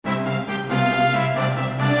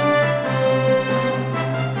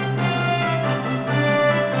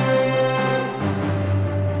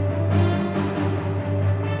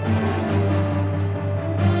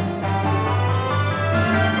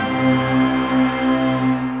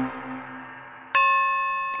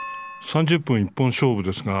30分一本勝負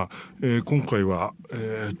ですが、今回は、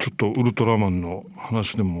ちょっとウルトラマンの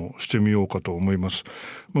話でもしてみようかと思います。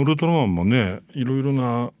ウルトラマンもね、いろいろ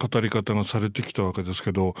な語り方がされてきたわけです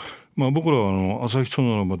けど、僕らは朝日ソ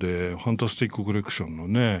ノラまでファンタスティックコレクションの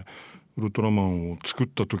ねウルトラマンを作っ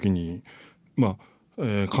た時に、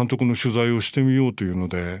監督の取材をしてみようというの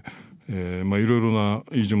で、いろいろな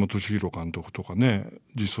飯島敏宏監督とかね、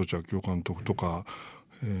実相寺明夫監督とか、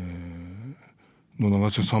野永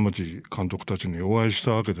瀬左治監督たちにお会いし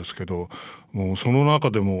たわけですけど、もうその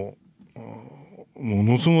中でもも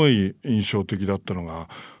のすごい印象的だったのが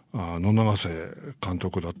野永瀬監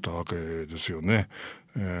督だったわけですよね。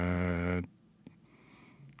ウ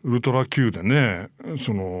ルトラ Q でね、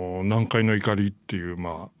その南海の怒りっていう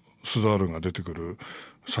スザールが出てくる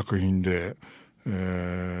作品で、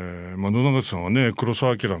野永さんはね黒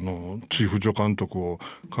澤明のチーフ助監督を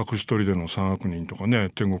隠し撮りでの三悪人とかね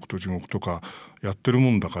天国と地獄とかやってるも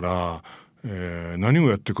んだから、何を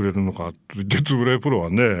やってくれるのかってつぶれプロは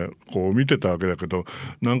ねこう見てたわけだけど、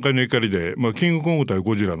南海の怒りで、キングコング対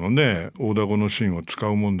ゴジラのね大ダゴのシーンを使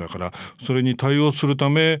うもんだから、それに対応するた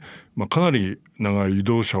め、かなり長い移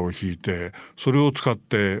動車を引いてそれを使っ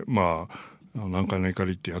て南海の怒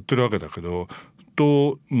りってやってるわけだけど、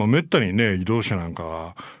めったにね移動車なんか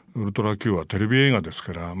はウルトラ Q はテレビ映画です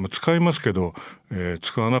から、使いますけど、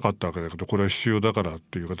使わなかったわけだけど、これは必要だからっ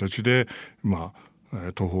ていう形で東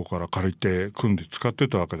宝から借りて組んで使って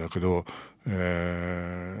たわけだけど、ビ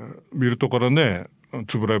ルトからね円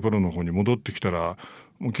谷プロの方に戻ってきたら、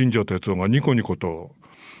もう金城哲夫がニコニコと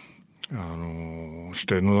し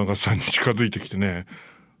て野永さんに近づいてきてね、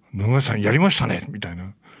野永さんやりましたねみたい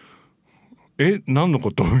な、何の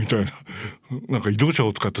ことみたいな、なんか移動車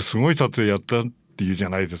を使ってすごい撮影やったっていうじゃ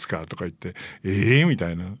ないですかとか言って、み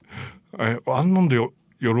たいな、あんなんで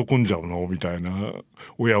喜んじゃうのみたいな、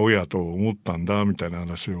おやおやと思ったんだみたいな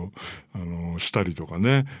話をしたりとか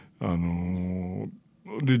ね。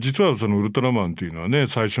で実はそのウルトラマンっていうのはね、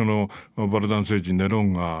最初のバルダン星人ネロ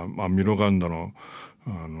ンガ、ミロガンダの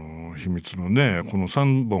秘密のねこの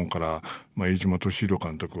3本から飯島敏宏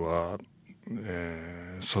監督は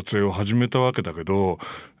撮影を始めたわけだけど、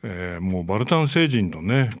もうバルタン星人の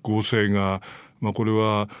ね合成が、これ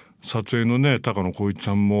は撮影のね高野光一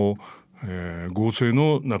さんも、合成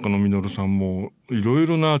の中野実さんもいろい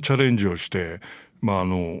ろなチャレンジをして、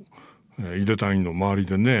井手隊員の周り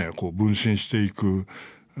でねこう分身していく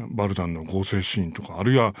バルタンの合成シーンとか、あ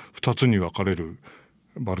るいは2つに分かれる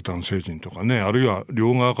バルタン星人とかね、あるいは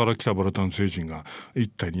両側から来たバルタン星人が一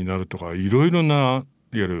体になるとか、いろいろないわ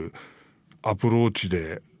ゆるアプローチ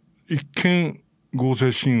で、一見合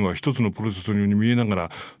成シーンは一つのプロセスのように見えながら、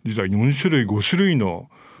実は4種類5種類の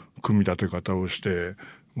組み立て方をして、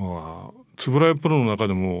円谷プロの中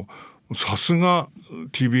でもさすが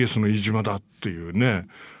TBS の飯島だっていうね、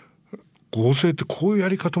合成ってこういうや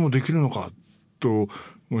り方もできるのかと、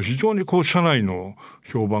非常に社内の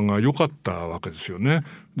評判が良かったわけですよね。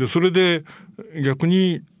でそれで逆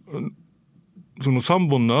にその3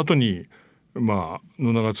本の後に野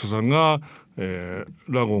永瀬さんが、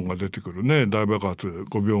ラゴンが出てくるね大爆発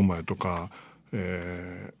5秒前とか、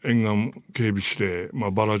沿岸警備士で、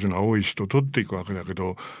バラジュの青い石と取っていくわけだけ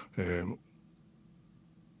ど、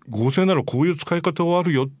合成ならこういう使い方はあ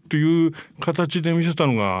るよっていう形で見せた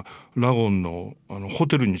のがラゴンのホ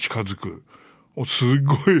テルに近づく、す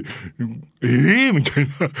ごいみたい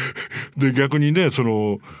なで逆にねそ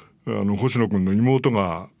の星野君の妹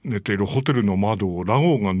が寝ているホテルの窓をラ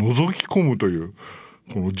ゴンが覗き込むという、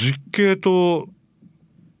この実景と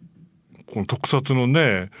この特撮の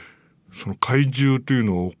ねその怪獣という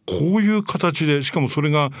のをこういう形で、しかもそ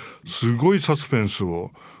れがすごいサスペンス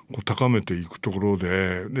を高めていくところ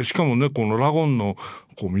で、しかもねこのラゴンの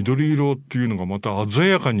緑色っていうのがまた鮮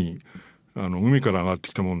やかに海から上がって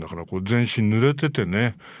きたもんだから、全身濡れてて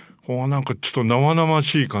ね、なんかちょっと生々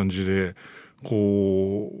しい感じで、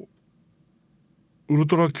ウル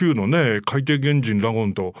トラ Q のね海底原人ラゴ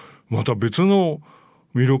ンとまた別の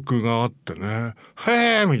魅力があってね、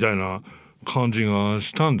へーみたいな感じが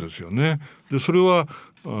したんですよね。でそれは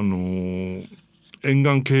沿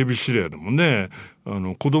岸警備司令でもね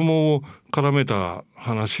子供を絡めた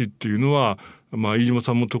話っていうのは飯島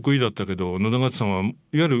さんも得意だったけど、野永さんはいわ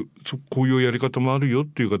ゆるこういうやり方もあるよっ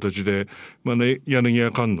ていう形で、柳家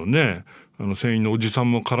館のね船員のおじさ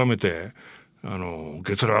んも絡めて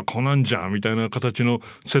月ラはこうなんじゃんみたいな形の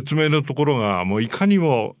説明のところがもういかに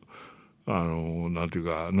もなんていう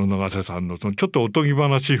か野永瀬さんのそのちょっとおとぎ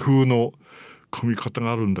話風の組み方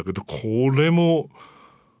があるんだけど、これも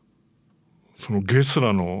そのゲス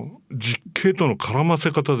ラの実景との絡ま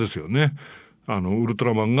せ方ですよね。ウルト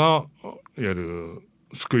ラマンがいわゆる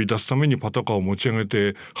救い出すためにパトカーを持ち上げ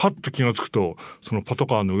てはっと気がつくとそのパト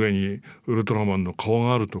カーの上にウルトラマンの顔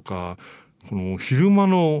があるとか、この昼間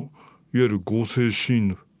のいわゆる合成シーン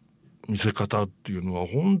の見せ方っていうのは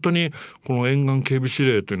本当にこの沿岸警備司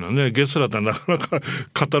令というのはね、ゲスラってなかなか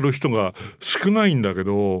語る人が少ないんだけ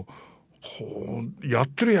ど、こうやっ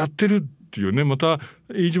てるっていうね、また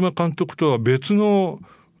飯島監督とは別の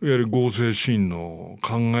いわゆる合成シーンの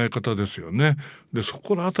考え方ですよね。でそ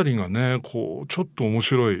こらあたりがねこうちょっと面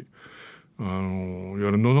白い、いわ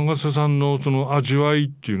ゆる野永瀬さんのその味わいっ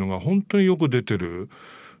ていうのが本当によく出てる、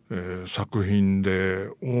作品で、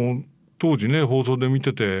当時ね放送で見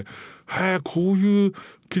てて、こういう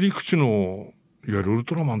切り口のいわゆるウル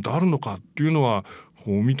トラマンってあるのかっていうのは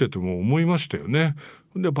こう見てても思いましたよね。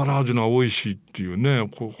でバラージュの青石っていうね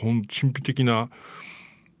こう神秘的な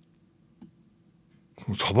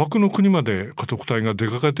砂漠の国まで家督隊が出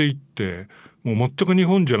かけていって、もう全く日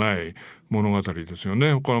本じゃない物語ですよ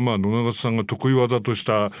ね。これは野永さんが得意技とし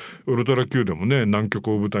たウルトラ Q でもね、南極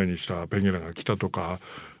を舞台にしたペゲラが来たとか、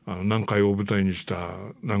南海を舞台にした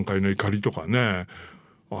南海の怒りとかね、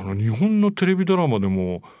日本のテレビドラマで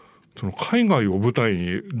もその海外を舞台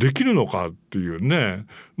にできるのかっていうね、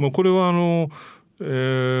これは野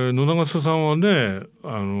永瀬さんはね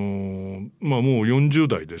もう40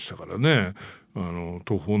代でしたからね、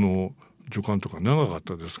東宝の助監とか長かっ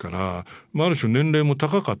たですから、ある種年齢も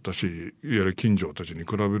高かったし、いわゆる金城たちに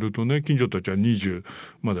比べるとね、金城たちは20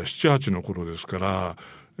まだ7、8の頃ですから、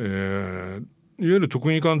いわゆる徳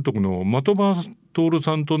木監督の的場徹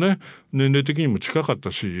さんとね年齢的にも近かっ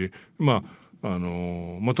たし、的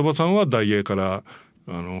場さんは大英から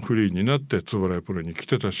フリーになって円谷プロに来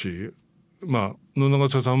てたし、野永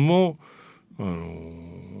瀬さんも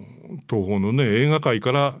東宝のね映画界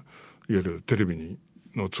からいわゆるテレビ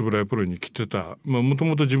の円谷プロに来てた、もと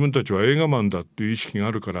もと自分たちは映画マンだっていう意識が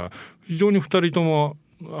あるから非常に2人とも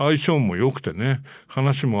相性も良くてね、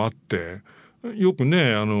話もあってよく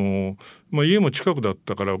ね家も近くだっ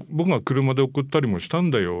たから僕が車で送ったりもした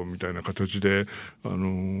んだよみたいな形で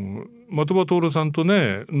的場徹さんと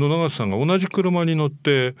ね野永瀬さんが同じ車に乗っ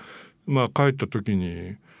て帰った時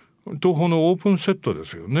に東宝のオープンセットで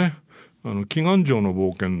すよね、祈願城の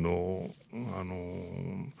冒険の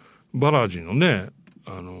バラージのね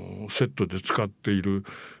セットで使っている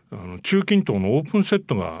中近東のオープンセッ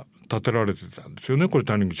トが建てられてたんですよね。これ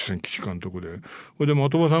谷口千吉監督で、それで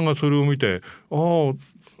的場さんがそれを見て「野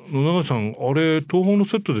永さんあれ東宝の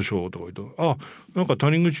セットでしょ」とか言って「なんか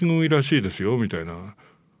谷口組らしいですよ」みたいな。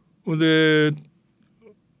で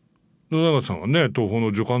野永さんはね東宝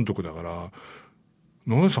の助監督だから「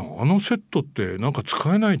野永さんセットってなんか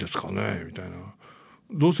使えないですかね」みたいな。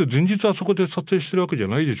どうせ前日あそこで撮影してるわけじゃ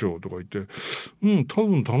ないでしょうとか言って多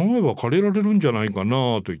分頼めば借りられるんじゃないか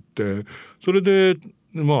なと言って、それで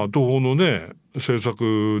東宝のね制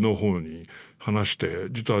作の方に話して、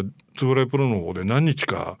実は円谷プロの方で何日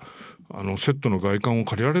かセットの外観を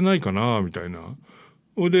借りられないかなみたいな。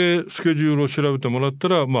それでスケジュールを調べてもらった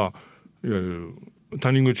らいわゆる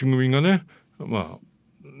谷口組がね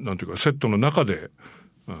なんていうかセットの中で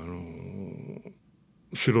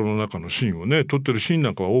城の中のシーンをね撮ってるシーンな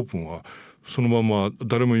んかはオープンはそのまま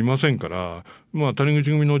誰もいませんから、谷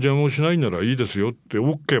口組の邪魔をしないならいいですよって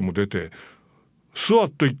OK も出て、スワッ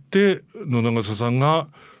と言って野永瀬さんが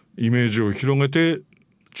イメージを広げて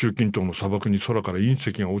中近東の砂漠に空から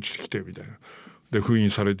隕石が落ちてきてみたいな。で封印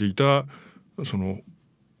されていたその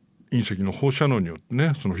隕石の放射能によって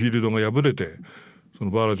ねそのフィールドが破れてそ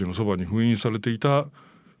のバーラジのそばに封印されていた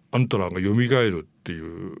アントラーが蘇るってい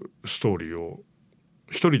うストーリーを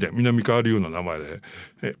一人で南川龍の名前で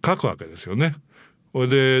書くわけですよね。そ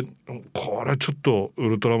れでこれちょっとウ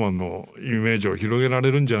ルトラマンのイメージを広げら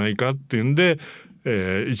れるんじゃないかっていうんで、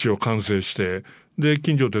一応完成して、で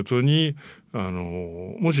金城哲夫に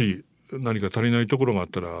もし何か足りないところがあっ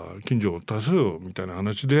たら金城を足すよみたいな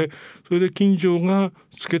話で、それで金城が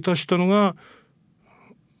付け足したのが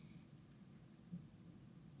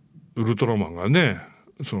ウルトラマンがね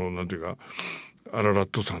なんていうかアララッ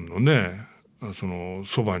ト山のねその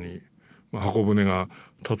そばに箱舟が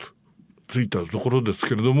ついたところです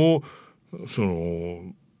けれども、そ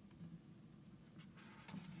の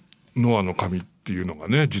ノアの神っていうのが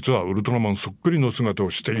ね実はウルトラマンそっくりの姿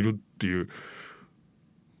をしているっていう。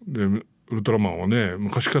でウルトラマンはね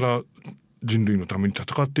昔から人類のために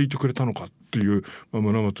戦っていてくれたのかっていう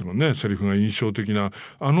村松のねセリフが印象的な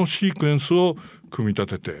シークエンスを組み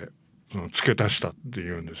立てて付け足したって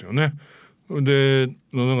いうんですよね。で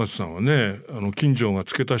野永瀬さんはね金城が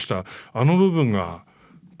付け足した部分が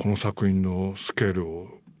この作品のスケールを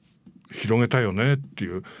広げたよねって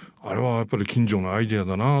いうあれはやっぱり金城のアイデア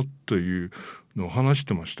だなというのを話し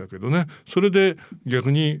てましたけどね。それで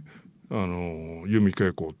逆に弓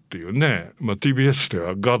恵子っていうね、TBS で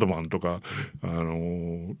はガードマンとか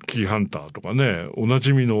キーハンターとかね、おな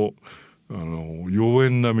じみの妖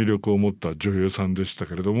艶な魅力を持った女優さんでした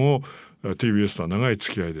けれども、 TBS とは長い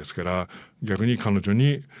付き合いですから、逆に彼女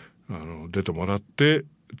に出てもらって、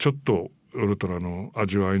ちょっとウルトラの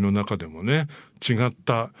味わいの中でもね、違っ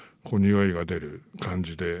た匂いが出る感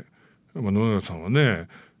じで、野永さんはね、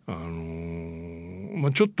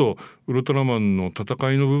ちょっとウルトラマンの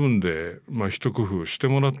戦いの部分で、一工夫して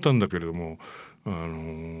もらったんだけれども、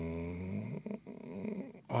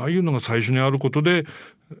ああいうのが最初にあることで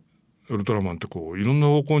ウルトラマンっていろんな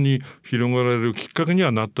方向に広がられるきっかけに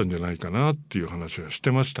はなったんじゃないかなっていう話はし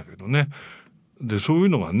てましたけどね。でそういう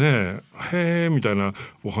のがね、へーみたいな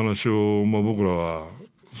お話を、僕らは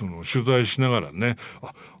取材しながらね、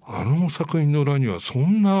あの作品の裏にはそ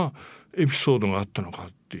んなエピソードがあったのか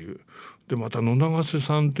っていう。でまた野永瀬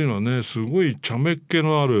さんっていうのはね、すごい茶目っ気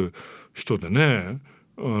のある人でね、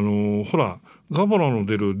ほらガバラの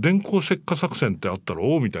出る電光石火作戦ってあった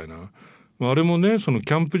ろみたいな、あれもね、キ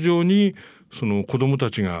ャンプ場に子供た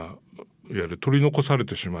ちがいわゆる取り残され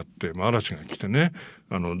てしまって、嵐が来てね、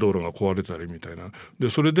道路が壊れたりみたいな。で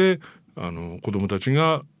それで子供たち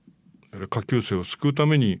が下級生を救うた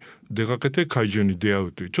めに出かけて怪獣に出会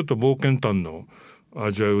うという、ちょっと冒険探の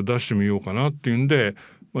味わいを出してみようかなっていうんで、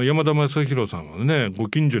山田正弘さんはね、野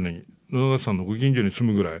永さんのご近所に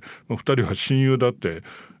住むぐらい、2人は親友だって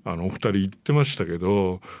お二人言ってましたけ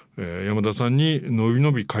ど、山田さんにのび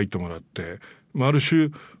のび書いてもらって、ある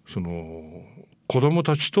種子供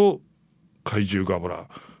たちと怪獣ガボラ、いわ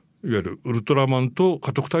ゆるウルトラマンと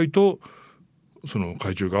家督隊と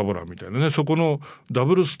怪獣ガボラみたいなね、そこのダ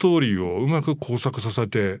ブルストーリーをうまく交錯させ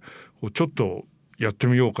てちょっとやって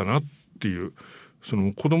みようかなっていう。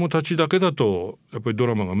子供たちだけだとやっぱりド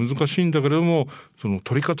ラマが難しいんだけれども、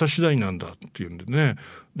撮り方次第なんだっていうんでね。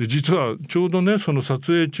で実はちょうどね、撮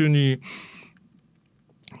影中に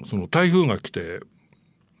台風が来て、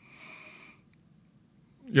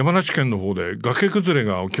山梨県の方で崖崩れ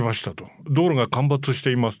が起きましたと、道路が陥没し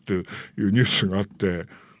ていますっていうニュースがあって、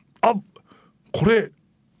これ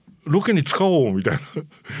ロケに使おうみたいな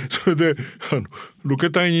それでロ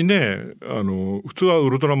ケ隊にね、普通はウ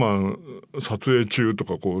ルトラマン撮影中と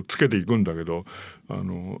かつけていくんだけど、ニ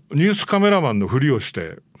ュースカメラマンのふりをし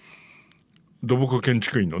て土木建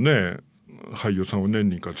築員のね俳優さんを何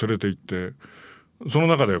人か連れて行って、その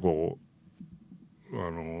中で道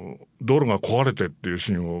路が壊れてっていう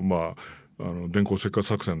シーンを電光石火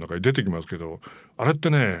作戦の中に出てきますけど、あれっ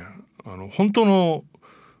てね、本当の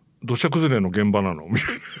土砂崩れの現場なのみたい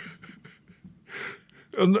な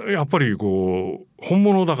やっぱり本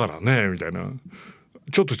物だからねみたいな、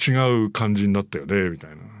ちょっと違う感じになったよねみたい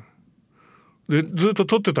な。でずっと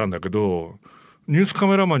撮ってたんだけど、ニュースカ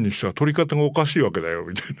メラマンにしては撮り方がおかしいわけだよ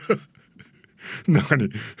みたいな中に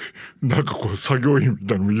作業員み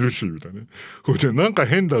たいなのもいるしみたいな。これでなんか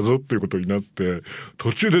変だぞっていうことになって、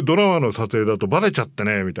途中でドラマの撮影だとバレちゃって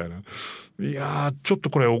ねみたいな。いやちょっと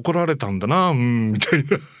これ怒られたんだなみたい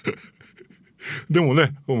なでも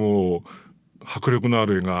ね、もう迫力のあ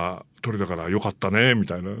る絵が撮れたからよかったねみ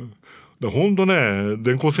たいな。本当ね、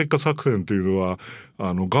電光石火作戦っていうのは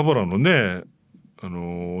ガボラのね、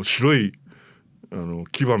白い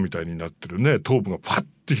牙みたいになってるね頭部がパッ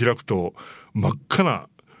て開くと真っ赤ないわ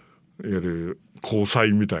ゆる虹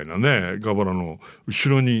彩みたいなねガボラの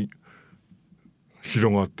後ろに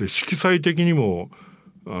広がって、色彩的にも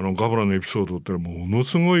ガボラのエピソードってもの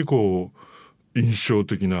すごい印象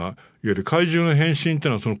的な、いわゆる怪獣の変身って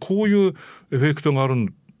いうのはこういうエフェクトがある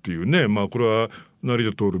っていうね、これは成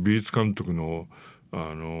田徹美術監督の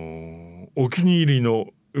お気に入りの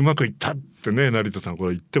うまくいったってね成田さんこ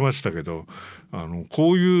れ言ってましたけど、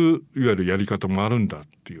こういういわゆるやり方もあるんだっ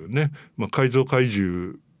ていうね、改造怪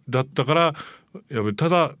獣だったからやっぱりた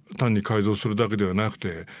だ単に改造するだけではなく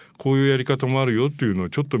て、こういうやり方もあるよっていうのを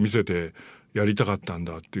ちょっと見せてやりたかったん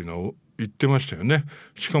だっていうのを言ってましたよね。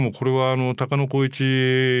しかもこれは高野光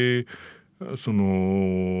一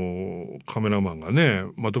カメラマンがね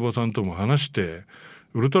的場さんとも話して、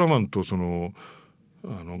ウルトラマンと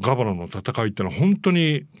ガバラの戦いってのは本当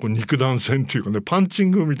に肉弾戦っていうかね、パンチ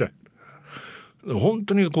ングみたいな、本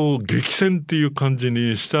当に激戦っていう感じ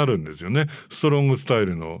にしてあるんですよね、ストロングスタイ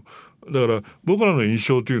ルの。だから僕らの印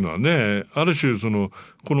象というのはね、ある種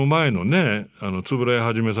この前のね円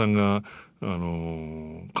谷一さんが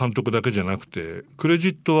監督だけじゃなくてクレジ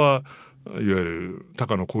ットはいわゆる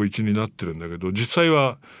高野光一になってるんだけど、実際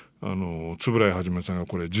は円谷一さんが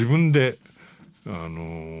これ自分で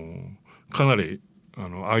かなり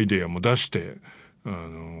アイデアも出して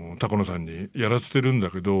高野さんにやらせてるん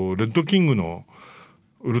だけど、レッドキングの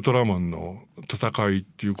ウルトラマンの戦いっ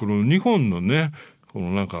ていうこの2本のね、こ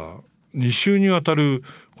のなんか2週にわたる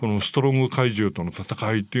このストロング怪獣との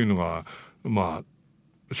戦いっていうのが、ま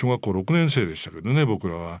あ小学校6年生でしたけどね、僕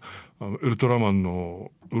らはウルトラマン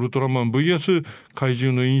VS 怪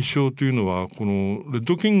獣の印象というのは、このレッ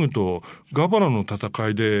ドキングとガバラの戦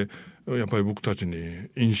いでやっぱり僕たちに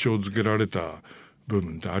印象づけられた部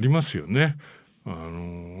分ってありますよね。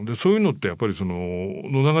でそういうのってやっぱりその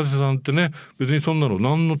野永瀬さんってね、別にそんなの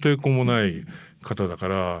何の抵抗もない方だか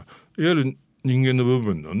ら、いわゆる人間の部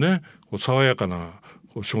分のね、こう爽やかな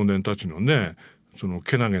こう少年たちのね、その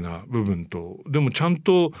けなげな部分と、でもちゃん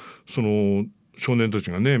とその少年たち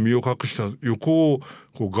がね身を隠した横を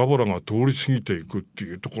こうガバラが通り過ぎていくって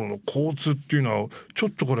いうところの構図っていうのは、ちょっ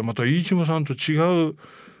とこれまた飯島さんと違う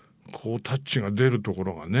こうタッチが出るとこ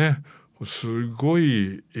ろがね、すご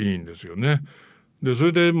いいいんですよね。でそ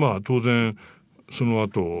れでまあ当然その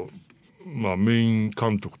後、まあ、メイン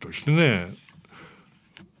監督としてね、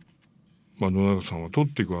まあ、野中さんは取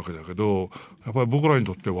っていくわけだけど、やっぱり僕らに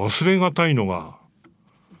とって忘れがたいのが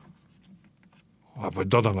やっぱり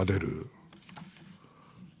ダダが出る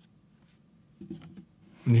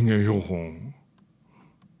人間標本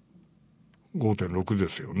 5.6 で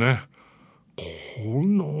すよね。こ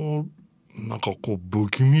のなんかこう不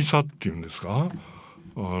気味さっていうんですか、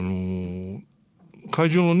怪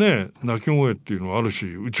獣のね鳴き声っていうのはあるし、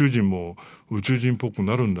宇宙人も宇宙人っぽく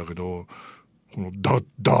なるんだけど、このダッ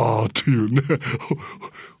ダーっていうね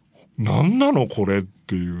何なのこれっ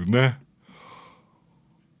ていうね、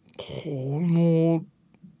この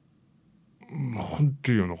なん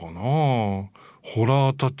ていうのかな、ホ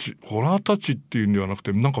ラータッチっていうんではなく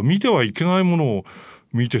て、なんか見てはいけないものを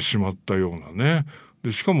見てしまったようなね。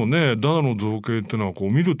でしかもね、ダダの造形っていうのはこ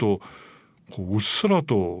う見るとこううっすら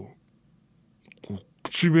とこう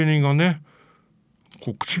口紅がね、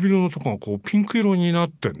こう唇のとこがこうピンク色になっ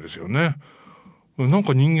てんですよね。なん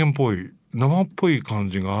か人間っぽい生っぽい感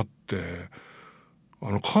じがあって、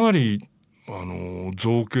かなり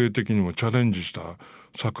造形的にもチャレンジした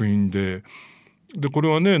作品で、これ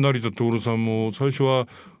はね成田徹さんも最初は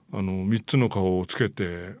3つの顔をつけ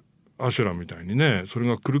てアシュラみたいにね、それ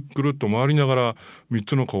がくるっくるっと回りながら3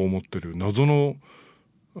つの顔を持ってる謎の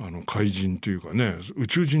怪人というかね、宇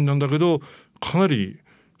宙人なんだけどかなり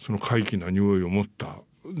その怪奇な匂いを持った。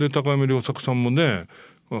で高山良作さんもね、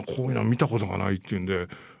こういうの見たことがないっていうんで、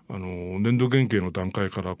粘土原型の段階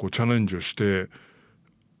からこうチャレンジをして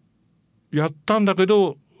やったんだけ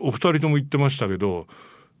ど、お二人とも言ってましたけど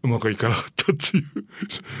うまくいかなかったっていう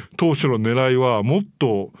当初の狙いはもっ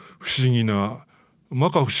と不思議な摩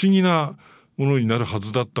訶不思議なものになるは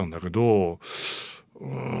ずだったんだけど、ち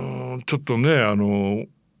ょっとね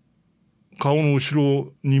顔の後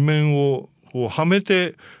ろ2面をこうはめ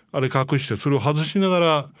てあれ隠して、それを外しながらい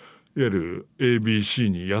わゆる ABC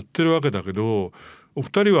にやってるわけだけど、お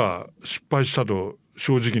二人は失敗したと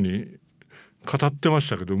正直に語ってまし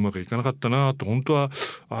たけど、うまくいかなかったなと、本当は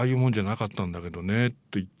ああいうもんじゃなかったんだけどねって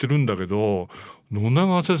言ってるんだけど、野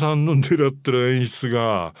永瀬さんの狙ってる演出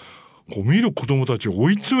がこう見る子供たちを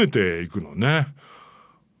追い詰めていくのね。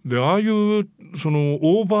でああいうその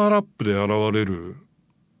オーバーラップで現れる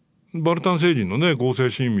バルタン星人のね合成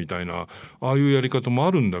シーンみたいなああいうやり方も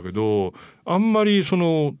あるんだけど、あんまりそ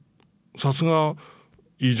のさすが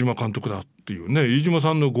飯島監督だっていうね、飯島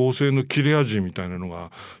さんの合成の切れ味みたいなの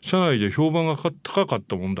が社内で評判が高かっ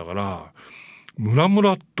たもんだから、ムラム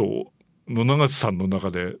ラっと野永瀬さんの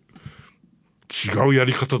中で違うや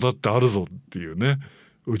り方だってあるぞっていうね、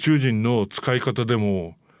宇宙人の使い方で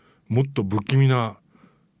ももっと不気味な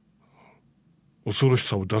恐ろし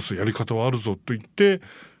さを出すやり方はあるぞと言って、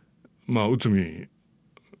まあ内海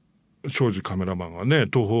庄司カメラマンがね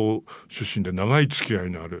東宝出身で長い付き合い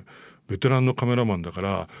のあるベテランのカメラマンだか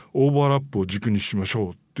ら、オーバーラップを軸にしましょう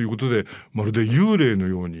っていうことで、まるで幽霊の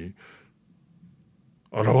ように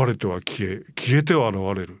現れては消えては現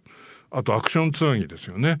れる。あとアクションつなぎです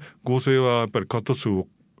よね。合成はやっぱりカット数を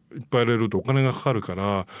いっぱい入れるとお金がかかるか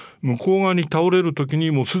ら、向こう側に倒れる時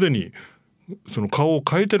にもうすでにその顔を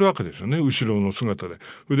変えてるわけですよね、後ろの姿で。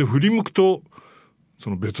それで振り向くとそ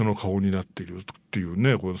の別の顔になっているっていう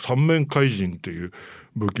ね、この三面怪人っていう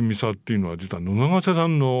不気味さっていうのは実は野永瀬さ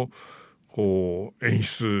んのこう演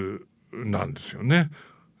出なんですよね。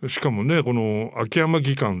しかもねこの秋山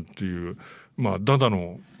技官っていう、まあ、ダダ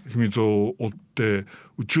の秘密を追って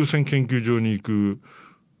宇宙船研究所に行く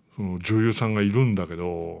その女優さんがいるんだけど、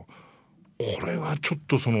これはちょっ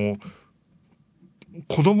とその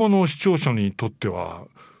子供の視聴者にとっては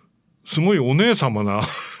すごいお姉様な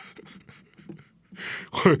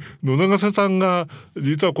これ野永瀬さんが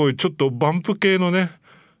実はこういうちょっとバンプ系のね、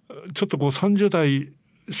ちょっとこう30代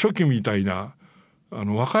初期みたいな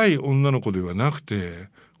若い女の子ではなくて、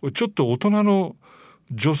ちょっと大人の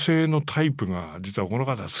女性のタイプが実はこの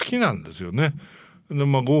方好きなんですよね。で、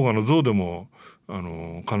豪華の像でも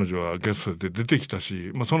彼女はゲストで出てきた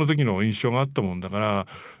し、その時の印象があったもんだか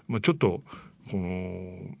ら、ちょっとこ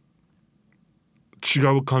の違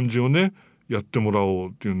う感じをねやってもらおう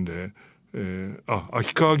っていうんで、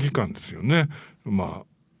秋川技官ですよね。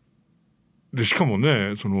でしかも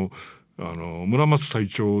ね村松隊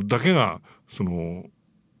長だけが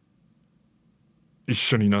一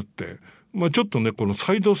緒になって、ちょっとねこの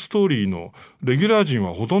サイドストーリーのレギュラー陣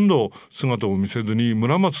はほとんど姿を見せずに、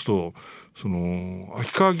村松と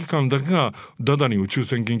秋川技官だけがダダに宇宙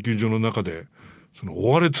船研究所の中で追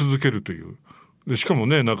われ続けるという。でしかも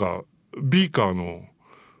ね、なんかビーカーの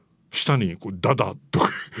下にこうダダと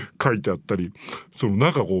書いてあったり、な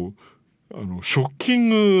んかこうショッキン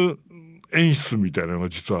グ演出みたいなのが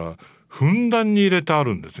実はふんだんに入れてあ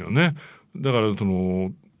るんですよね。だから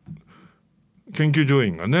研究所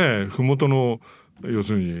員がね、麓の要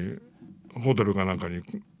するにホテルかなんかに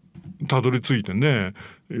たどり着いてね、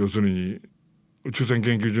要するに宇宙船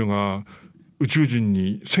研究所が宇宙人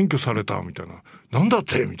に占拠されたみたいな、なんだっ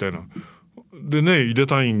てみたいな。でね、井出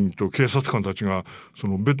隊員と警察官たちが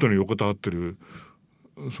ベッドに横たわってる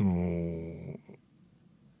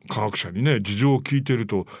科学者にね事情を聞いている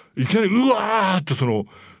と、いきなりうわーって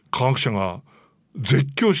科学者が絶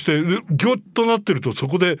叫してギョッとなってると、そ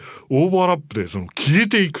こでオーバーラップで消え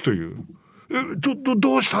ていくという。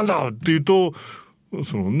どうしたんだっていうと、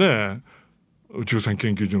ね宇宙船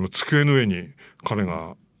研究所の机の上に彼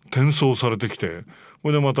が転送されてきて、こ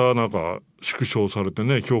れでまたなんか縮小されて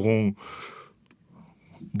ね、標本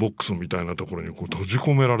ボックスみたいなところにこう閉じ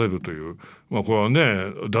込められるという。これは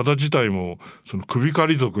ねダダ自体も首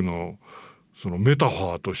狩り族のメタフ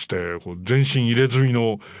ァーとしてこう全身入れ墨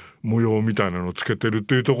の模様みたいなのをつけてるっ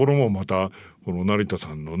ていうところもまたこの成田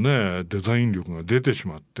さんのねデザイン力が出てし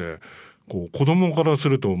まって、こう子供からす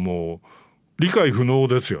るともう理解不能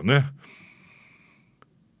ですよね。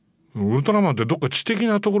ウルトラマンってどっか知的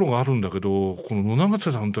なところがあるんだけど、この野永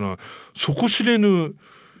瀬さんってのは底知れぬ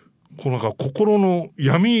なんか心の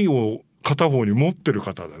闇を片方に持ってる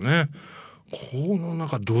方でね、このなん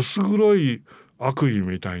かどす黒い悪意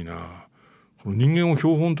みたいな人間を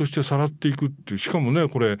標本としてさらっていくっていう。しかもね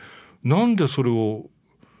これなんでそれを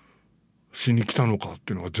しに来たのかっ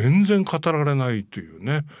ていうのが全然語られないという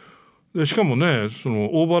ね。でしかもねオ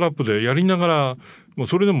ーバーラップでやりながら、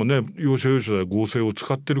それでもね要所要所で合成を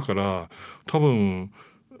使ってるから、多分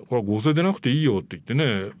これは合成でなくていいよって言って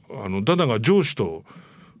ね、ダダが上司と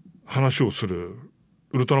話をする。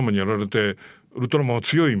ウルトラマンにやられてウルトラマンは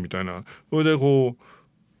強いみたいな、それでこ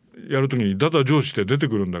うやるときにダダ上司って出て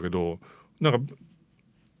くるんだけど、なんか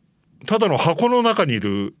ただの箱の中にい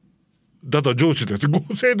るダダ上司です。合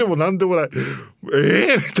成でもなんでもないみたい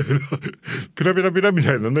なピラピラピラみ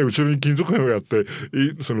たいなね、後ろに金属片をやって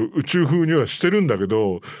宇宙風にはしてるんだけ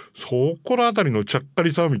ど、そこらあたりのちゃっか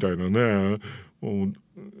りさみたいなね。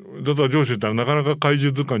ダダ上司ってなかなか怪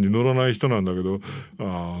獣図鑑に乗らない人なんだけど、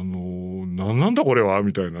なんだこれは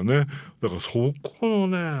みたいなね。だからそこの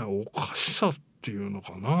ねおかしさっていうの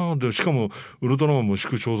かな。でしかもウルトラマンも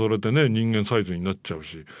縮小されてね人間サイズになっちゃう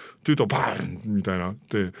し、っていうとバーンみたいなっ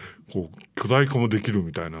てこう巨大化もできる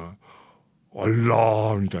みたいな、あら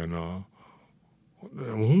ーみたいな。ほ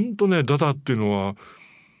んとねダダっていうのは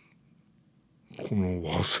この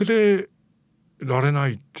忘れられな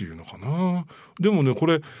いっていうのかな。でもねこ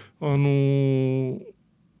れ野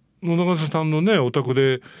永瀬さんのねお宅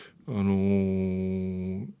で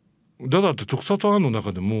ダダって特撮案の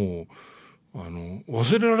中でも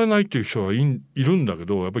忘れられないっていう人はいるんだけ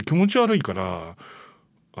ど、やっぱり気持ち悪いから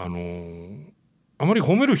あまり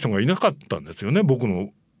褒める人がいなかったんですよね。僕の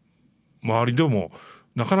周りでも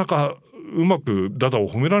なかなかうまくダダを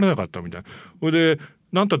褒められなかったみたいな。それで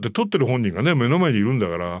なんたって撮ってる本人がね目の前にいるんだ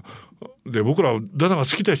から、で僕らダダが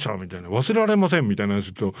好きでしたみたいな、忘れられませんみたいなや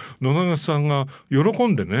つと野永さんが喜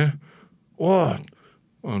んでね、あ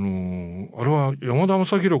れは山田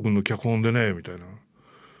正弘君の脚本でねみたい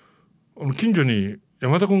な、近所に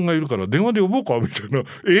山田君がいるから電話で呼ぼうかみたいな、み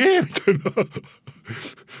たい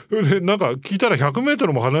なでなんか聞いたら100メート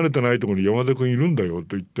ルも離れてないところに山田君いるんだよ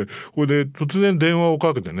と言って、これで突然電話を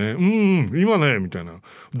かけてね、今ねみたいな、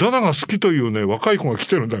ダダが好きというね若い子が来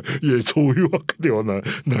てるんだ。いやそういうわけではな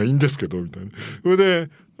いんですけどみたいな。それで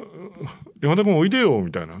山田君おいでよ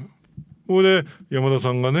みたいな。それで山田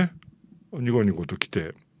さんがねニコニコと来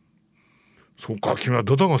て、そうか君は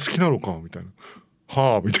ダダが好きなのかみたいな、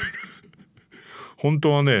はあみたいな。本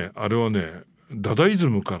当はねあれはねダダイズ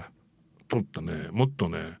ムから取ったね、もっと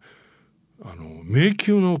ね迷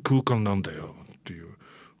宮の空間なんだよっていう、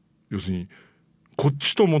要するにこっ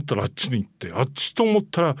ちと思ったらあっちに行って、あっちと思っ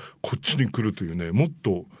たらこっちに来るというね、もっ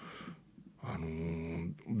と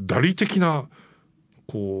ダリ的な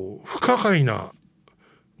こう不可解な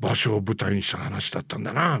場所を舞台にした話だったん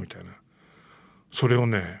だなみたいな。それを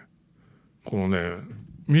ね、このね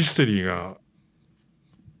ミステリーが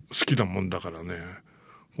好きなもんだからね、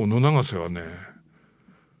この野永瀬はね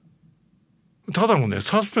ただのね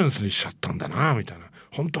サスペンスにしちゃったんだなみたいな。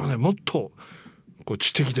本当はねもっとこう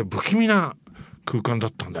知的で不気味な空間だ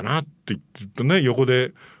ったんだなって言ってね、横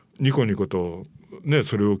でニコニコとね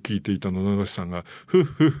それを聞いていた野永瀬さんがフッ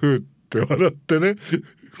フッフって笑ってね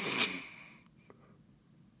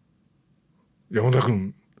山田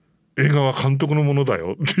君映画は監督のものだ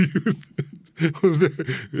よっていう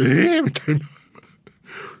でみたいな。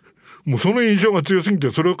もうその印象が強すぎて、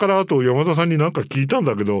それからあと山田さんに何か聞いたん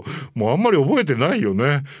だけどもうあんまり覚えてないよ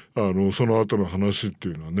ね、その後の話って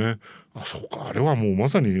いうのはね。あ、そうか、あれはもうま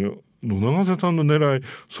さに野永瀬さんの狙い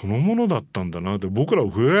そのものだったんだなって、僕らを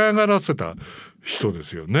震え上がらせた人で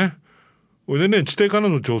すよね。これでね、地底から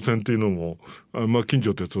の挑戦っていうのも金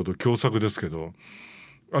城哲夫と共作ですけど、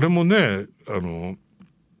あれもね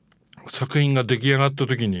作品が出来上がった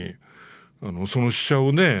時にその試写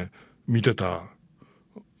をね見てた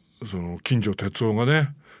その金城哲夫がね、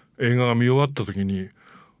映画が見終わった時に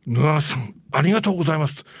野永さんありがとうございま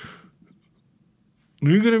す、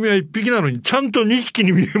ぬいぐるみは1匹なのにちゃんと2匹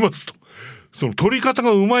に見えますと、その撮り方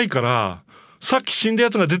がうまいからさっき死んだ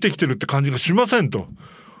やつが出てきてるって感じがしませんと、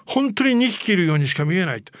本当に2匹いるようにしか見え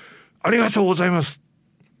ない、ありがとうございます、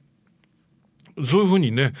そういうふう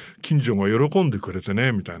にね金城が喜んでくれて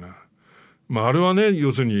ねみたいな。あれはね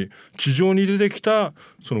要するに地上に出てきた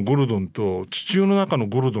そのゴルドンと地中の中の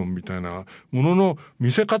ゴルドンみたいなものの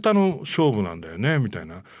見せ方の勝負なんだよねみたい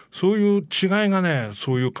な、そういう違いがね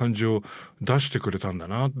そういう感じを出してくれたんだ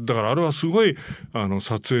な。だからあれはすごい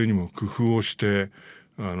撮影にも工夫をして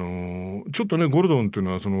ちょっとねゴルドンっていう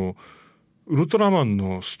のはそのウルトラマン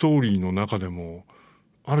のストーリーの中でも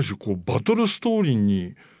ある種こうバトルストーリー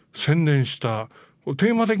に専念したテ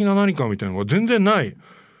ーマ的な何かみたいなのが全然ない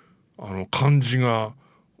感じが、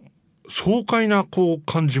爽快なこう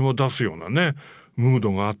感じも出すようなねムー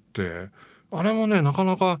ドがあって、あれもねなか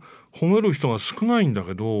なか褒める人が少ないんだ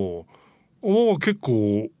けど僕は結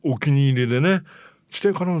構お気に入りでね、地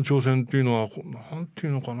底からの挑戦っていうのはなんてい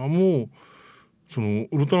うのかな、もうその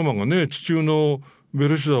ウルトラマンがね地中のベ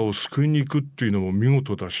ルシュダを救いに行くっていうのも見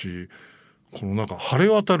事だし、このなんか晴れ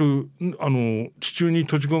渡る地中に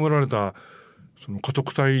閉じ込められたその家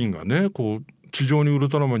督隊員がねこう地上にウル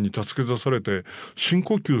トラマンに助け出されて深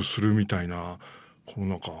呼吸するみたいな、この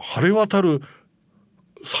なんか晴れ渡る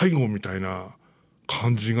最後みたいな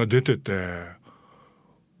感じが出てて、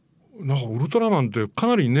なんかウルトラマンってか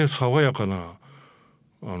なりね爽やかな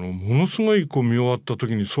ものすごいこう見終わった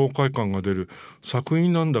時に爽快感が出る作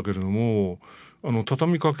品なんだけれども、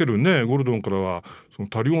畳みかけるねゴルドンからはその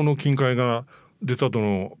多量の金塊が出たと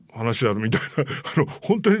の話であるみたいな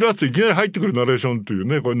本当にラストいきなり入ってくるナレーションっていう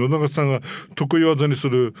ね、これ野永さんが得意技にす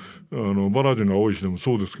るバラージュの青い日でも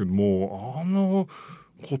そうですけども、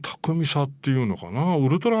こう巧みさっていうのかな、ウ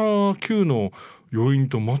ルトラ Q の余韻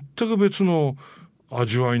と全く別の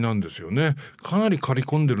味わいなんですよね。かなり刈り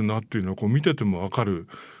込んでるなっていうのはこう見てても分かる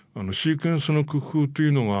シーケンスの工夫ってい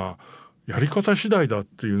うのがやり方次第だっ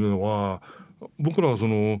ていうのは、僕らはそ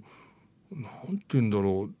のなんて言うんだ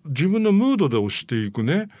ろう、自分のムードで押していく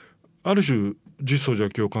ね、ある種実相寺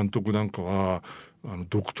明夫監督なんかは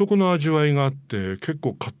独特の味わいがあって、結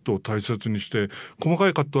構カットを大切にして細か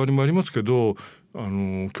いカットありもありますけど、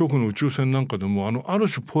恐怖の宇宙船なんかでもある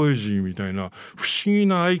種ポエジーみたいな不思議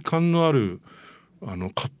な愛感のあるカ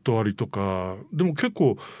ット割りとかでも結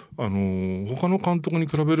構他の監督に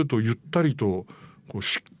比べるとゆったりとこう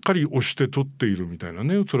しっかり押して撮っているみたいな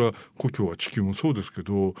ね、それは故郷は地球もそうですけ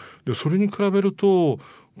ど、でそれに比べるとこ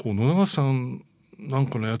う野永さんなん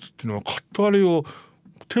かのやつっていうのはカット割りを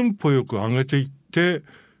テンポよく上げていって、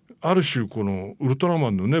ある種このウルトラ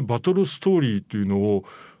マンのねバトルストーリーっていうのを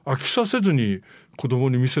飽きさせずに子供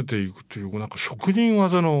に見せていくというなんか職人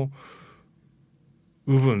技の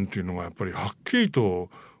部分っていうのがやっぱりはっきりと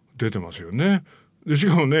出てますよね。でし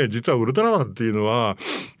かもね、実はウルトラマンっていうのは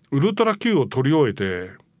ウルトラ Q を撮り終えて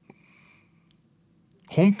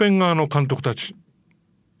本編側の監督たち、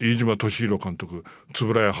飯島敏宏監督、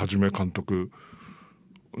円谷一監督、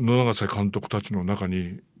野永瀬監督たちの中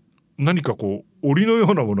に何かこう檻のよ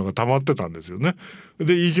うなものが溜まってたんですよね。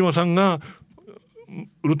で飯島さんが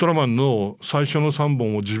ウルトラマンの最初の3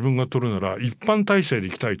本を自分が撮るなら一般体制で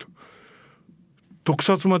いきたいと。特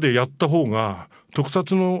撮までやった方が、特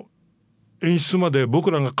撮の演出まで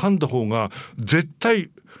僕らが噛んだ方が絶対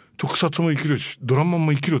特撮も生きるしドラマ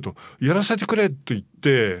も生きると、やらせてくれと言っ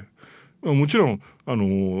て、もちろん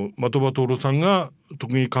的場徹さんが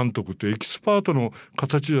特技監督というエキスパートの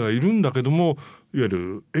形ではいるんだけども、いわゆ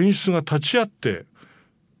る演出が立ち会って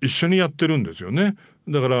一緒にやってるんですよね。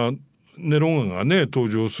だからネロンガがね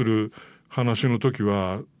登場する話の時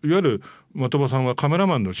は、いわゆる的場さんはカメラ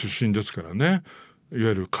マンの出身ですからね、いわ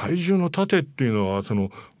ゆる怪獣の盾っていうのは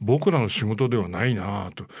僕らの仕事ではない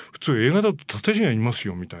なと、普通映画だと盾師がいます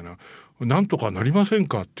よみたいな、なんとかなりません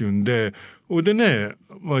かっていうんで、それでね、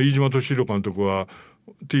飯島敏弘監督は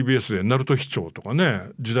TBS でナルト秘長とかね、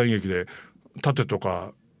時代劇で盾と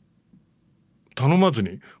か頼まず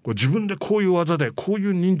に自分でこういう技でこうい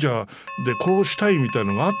う忍者でこうしたいみたい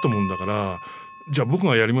なのがあったもんだから、じゃあ僕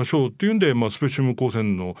がやりましょうっていうんで、スペシウム光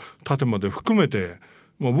線の盾まで含めて、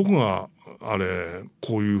僕があれ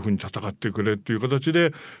こういうふうに戦ってくれっていう形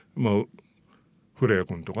で、古谷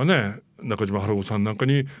君とかね中島春夫さんなんか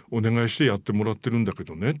にお願いしてやってもらってるんだけ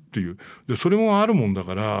どねっていう。でそれもあるもんだ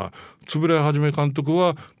から、円谷一監督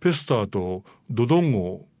はペスターとドドン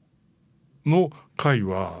ゴの回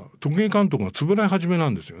は特技監督が円谷一な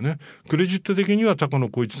んですよね。クレジット的には高野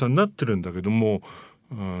浩一さんになってるんだけども、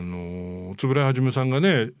円谷一さんが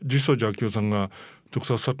ね、実相寺昭夫さんが特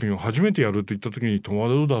撮作品を初めてやると言った時に戸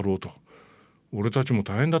惑うだろうと、俺たちも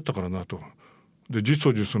大変だったからなと。で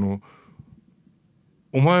実相寺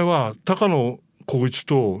お前は高野浩一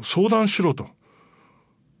と相談しろと、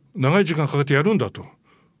長い時間かけてやるんだと、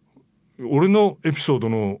俺のエピソード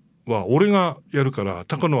は俺がやるから、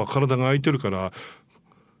高野は体が空いてるから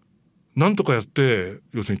なんとかやって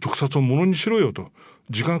要するに特撮をものにしろよと、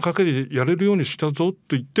時間かけてやれるようにしたぞと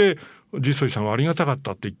言って実相寺さんはありがたかっ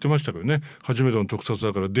たって言ってましたけどね。初めての特撮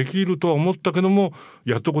だからできるとは思ったけども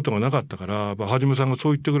やったことがなかったから、はじめさんがそ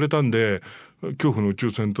う言ってくれたんで、恐怖の宇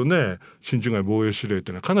宙船とね新中外防衛司令っ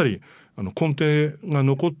ていうのはかなり根底が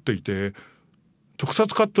残っていて、特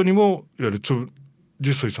撮カットにもいわゆる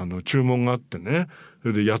実相寺さんの注文があってね、そ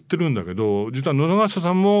れでやってるんだけど、実は野々笠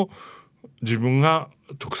さんも自分が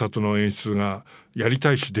特撮の演出がやり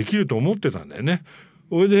たいしできると思ってたんだよね。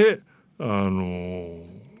それで野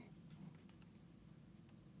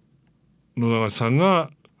永さんが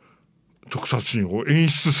特撮シーンを演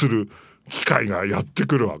出する機会がやって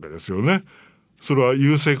くるわけですよね。それは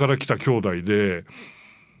優勢から来た兄弟で、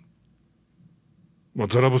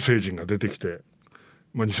ザラブ星人が出てきて、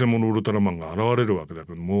偽物ウルトラマンが現れるわけだけ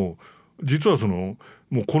ども、実はも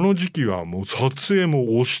うこの時期はもう撮影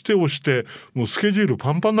も押してもうスケジュール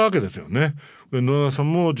パンパンなわけですよね。で野永さ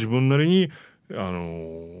んも自分なりに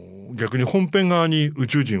逆に本編側に宇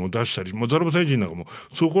宙人を出したり、ザラブ星人なんかも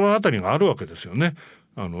そこら辺りがあるわけですよね。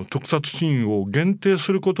特撮シーンを限定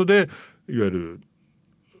することでいわゆる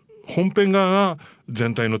本編側が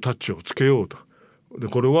全体のタッチをつけようと。で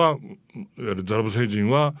これはいわゆるザラブ星人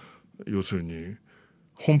は要するに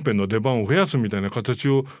本編の出番を増やすみたいな形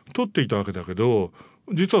を取っていたわけだけど、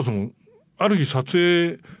実はある日撮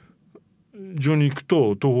影所に行く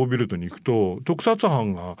と、東宝ビルドに行くと特撮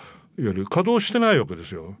班がいわゆる稼働してないわけで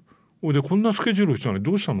すよ。でこんなスケジュールしたのに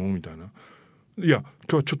どうしたのみたいな。いや今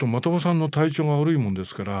日はちょっと的場さんの体調が悪いもんで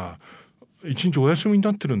すから一日お休みに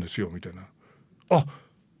なってるんですよみたいな。あ、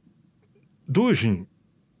どういうシーン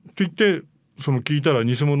って言って聞いたら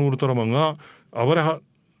偽物ウルトラマンが暴れ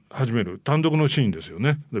始める単独のシーンですよ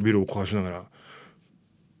ね。でビルを壊しながら。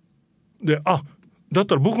でだっ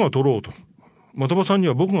たら僕が撮ろうと、的場さんに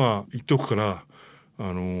は僕が言っておくから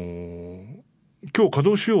今日稼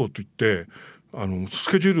働しようと言ってス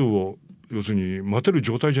ケジュールを要するに待てる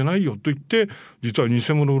状態じゃないよと言って、実は偽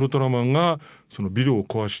物ウルトラマンがビルを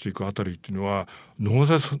壊していくあたりっていうのは野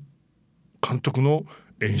沢監督の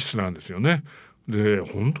演出なんですよね。で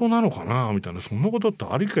本当なのかなみたいな、そんなことって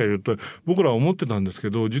ありかよと僕らは思ってたんですけ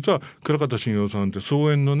ど、実は倉方茂雄さんって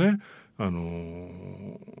総演のね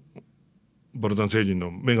バルタン星人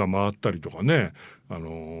の目が回ったりとかね、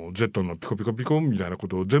Z のピコピコピコみたいなこ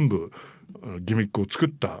とを全部ギミックを作っ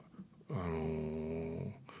た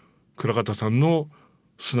倉方さんの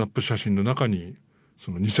スナップ写真の中に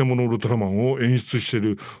偽物ウルトラマンを演出してい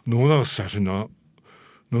る野永瀬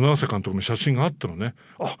監督の写真があったのね。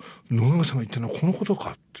野永さんが言ってるのはこのこと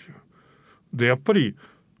かっていう。でやっぱり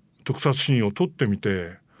特撮シーンを撮ってみ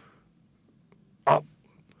て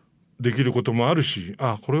できることもあるし、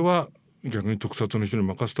これは逆に特撮の人に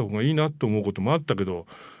任せた方がいいなと思うこともあったけど、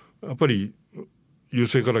やっぱり優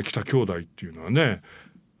勢から来た兄弟っていうのはね、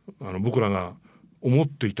僕らが思っ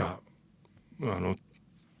ていた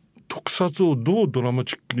特撮をどうドラマ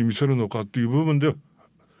チックに見せるのかっていう部分では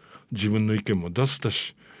自分の意見も出せた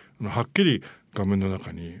し、はっきり画面の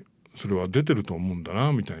中にそれは出てると思うんだ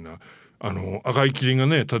なみたいな、赤い霧が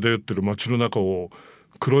ね漂ってる街の中を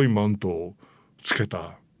黒いマントをつけ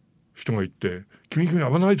た人がいて、君危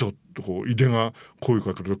ないぞとこう井出が声を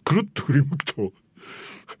かけると、くるっと振り向くと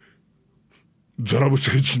ザラブ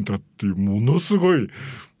星人だっていう、ものすごい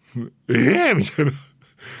みたい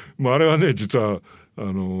なあれはね、実は日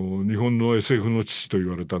本の SF の父と言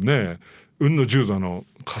われたね、雲野十座の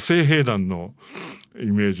火星兵団の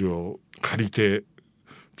イメージを借りて、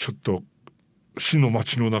ちょっと死の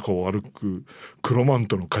街の中を歩く黒マン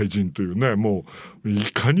トの怪人というね、もうい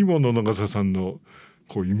かにも野々笠さんの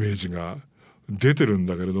こうイメージが出てるん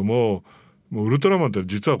だけれども、もうウルトラマンって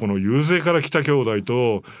実はこの遊星から来た兄弟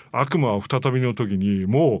と悪魔は再びの時に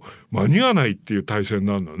もう間に合わないっていう体制に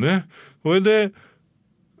なるのね。それで、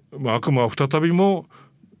悪魔は再びも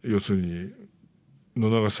要するに野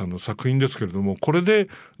々笠さんの作品ですけれども、これで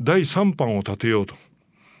第3版を立てようと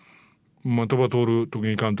的場徹特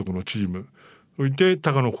技監督のチーム、そして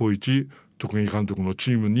高野光一特技監督の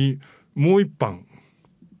チームにもう一版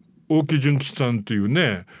大木純吉さんっていう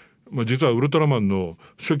ね、実はウルトラマンの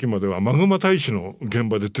初期まではマグマ大使の現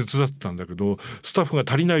場で手伝ってたんだけど、スタッフが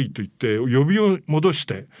足りないと言って呼びを戻し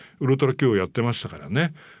てウルトラ Q をやってましたから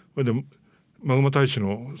ね。でマグマ大使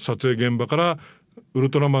の撮影現場からウ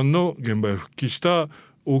ルトラマンの現場へ復帰した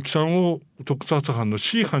大木さんを特撮班の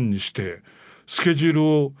C 班にしてスケジュール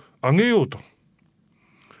を上げようと。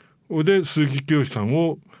で鈴木清さん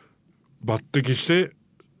を抜擢して、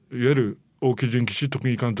いわゆる大木純吉特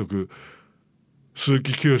技監督、鈴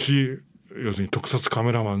木清要するに特撮カ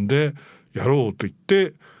メラマンでやろうと言っ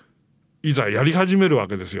ていざやり始めるわ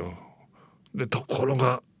けですよ。でところ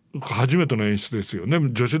が初めての演出ですよね。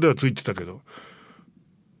助手ではついてたけど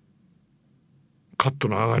カット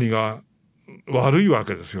の上がりが悪いわ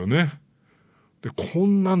けですよね。でこ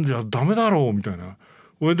んなんじゃダメだろうみたいな。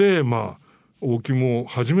それで大木も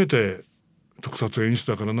初めて特撮演出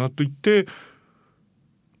だからなと言って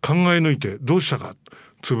考え抜いて、どうしたか、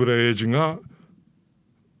円谷英二が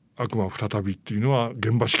悪魔再びっていうのは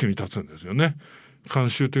現場指揮に立つんですよね。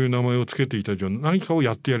監修という名前をつけていた以上何かを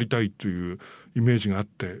やってやりたいというイメージがあっ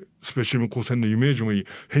て、スペシウム光線のイメージもいい、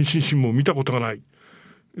変身シーンも見たことがない、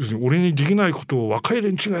要するに俺にできないことを若い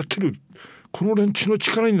連中がやってる、この連中の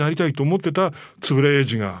力になりたいと思ってた円谷英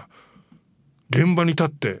二が現場に立っ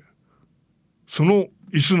て、その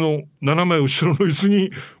椅子の斜め後ろの椅子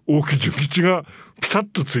に大木純吉がピタッ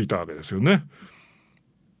とついたわけですよね。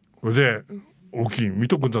それで大木見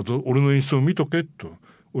とくんだぞ、俺の演出を見とけと、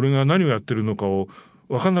俺が何をやってるのかを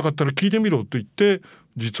分かんなかったら聞いてみろと言って、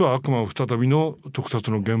実は悪魔再びの特撮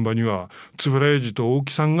の現場には円谷英二と大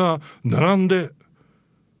木さんが並んで、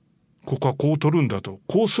ここはこう撮るんだと、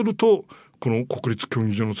こうするとこの国立競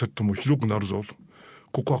技場のセットも広くなるぞと、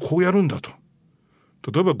ここはこうやるんだと、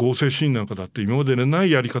例えば合成シーンなんかだって今まででな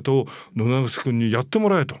いやり方を野々笠君にやっても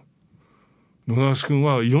らえと、野々笠君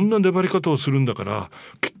はいろんな粘り方をするんだから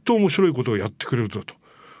きっと面白いことをやってくれるぞと、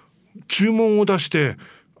注文を出して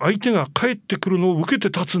相手が帰ってくるのを受けて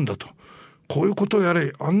立つんだと、こういうことをや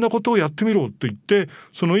れ、あんなことをやってみろと言って、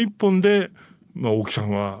その一本で、大木さん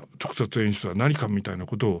は特撮演出は何かみたいな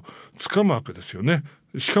ことをつかむわけですよね。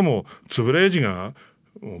しかも円谷英二が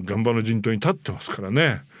現場の陣頭に立ってますから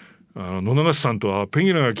ね。野々笠さんとはペン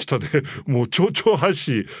ギラが来たでもう丁々発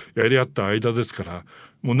しやり合った間ですから、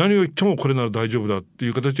もう何を言ってもこれなら大丈夫だってい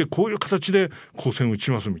う形で、こういう形で光線を打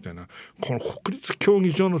ちますみたいな、この国立競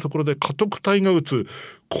技場のところで家督隊が打つ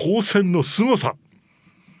光線の凄さ、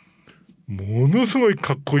ものすごい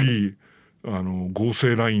かっこいい合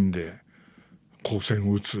成ラインで光線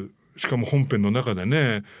を打つ。しかも本編の中で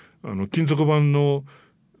ね、金属板の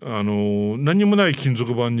何にもない金属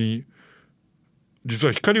板に実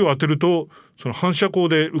は光を当てるとその反射光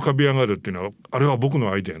で浮かび上がるっていうのは、あれは僕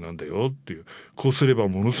のアイデアなんだよっていう、こうすれば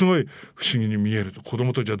ものすごい不思議に見えると、子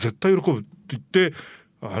供たちは絶対喜ぶって言って、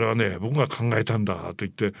あれはね僕が考えたんだと言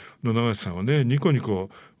って野々笠さんはねニコニコ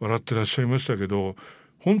笑ってらっしゃいましたけど、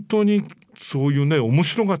本当にそういうね面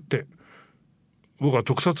白がって、僕は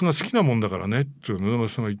特撮が好きなもんだからねって野々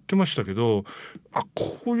笠さんが言ってましたけど、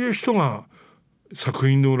こういう人が作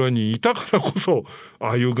品の裏にいたからこそあ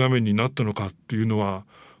あいう画面になったのかっていうのは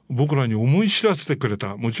僕らに思い知らせてくれ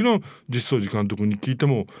た。もちろん実相寺監督に聞いて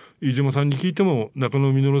も飯島さんに聞いても中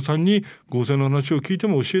野実さんに合成の話を聞いて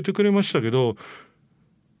も教えてくれましたけど、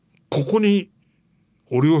ここに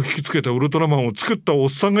俺を引きつけたウルトラマンを作ったおっ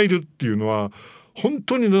さんがいるっていうのは本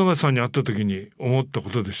当に野々笠さんに会った時に思ったこ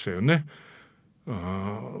とでしたよね。野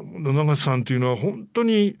々笠さんっていうのは本当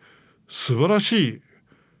に素晴らしい、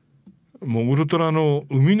もうウルトラの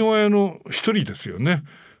生みの親の一人ですよね。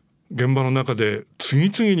現場の中で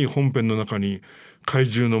次々に本編の中に怪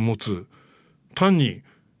獣の持つ単に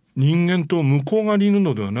人間と向こう側にいる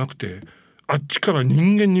のではなくて、あっちから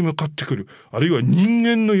人間に向かってくる、あるいは人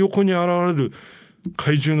間の横に現れる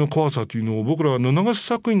怪獣の怖さというのを僕らは野流し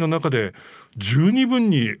作品の中で十二分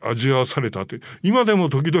に味わわされたという、今でも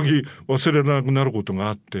時々忘れなくなることが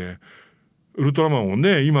あって、ウルトラマンを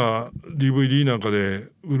ね今 DVD なんかで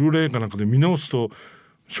ブルーレイかなんかで見直すと、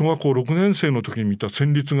小学校6年生の時に見た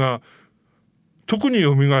旋律が特に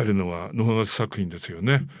蘇るのが野流し作品ですよ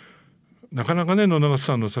ね。なかなかね野流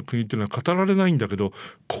さんの作品っていうのは語られないんだけど、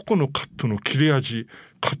個々のカットの切れ味、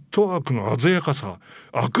カットワークの鮮やかさ、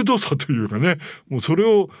悪度さというかね、もうそれ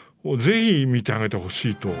をぜひ見てあげてほ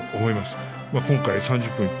しいと思います。今回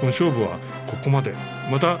30分一本勝負はここまで。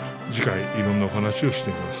また次回いろんなお話をして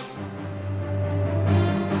います。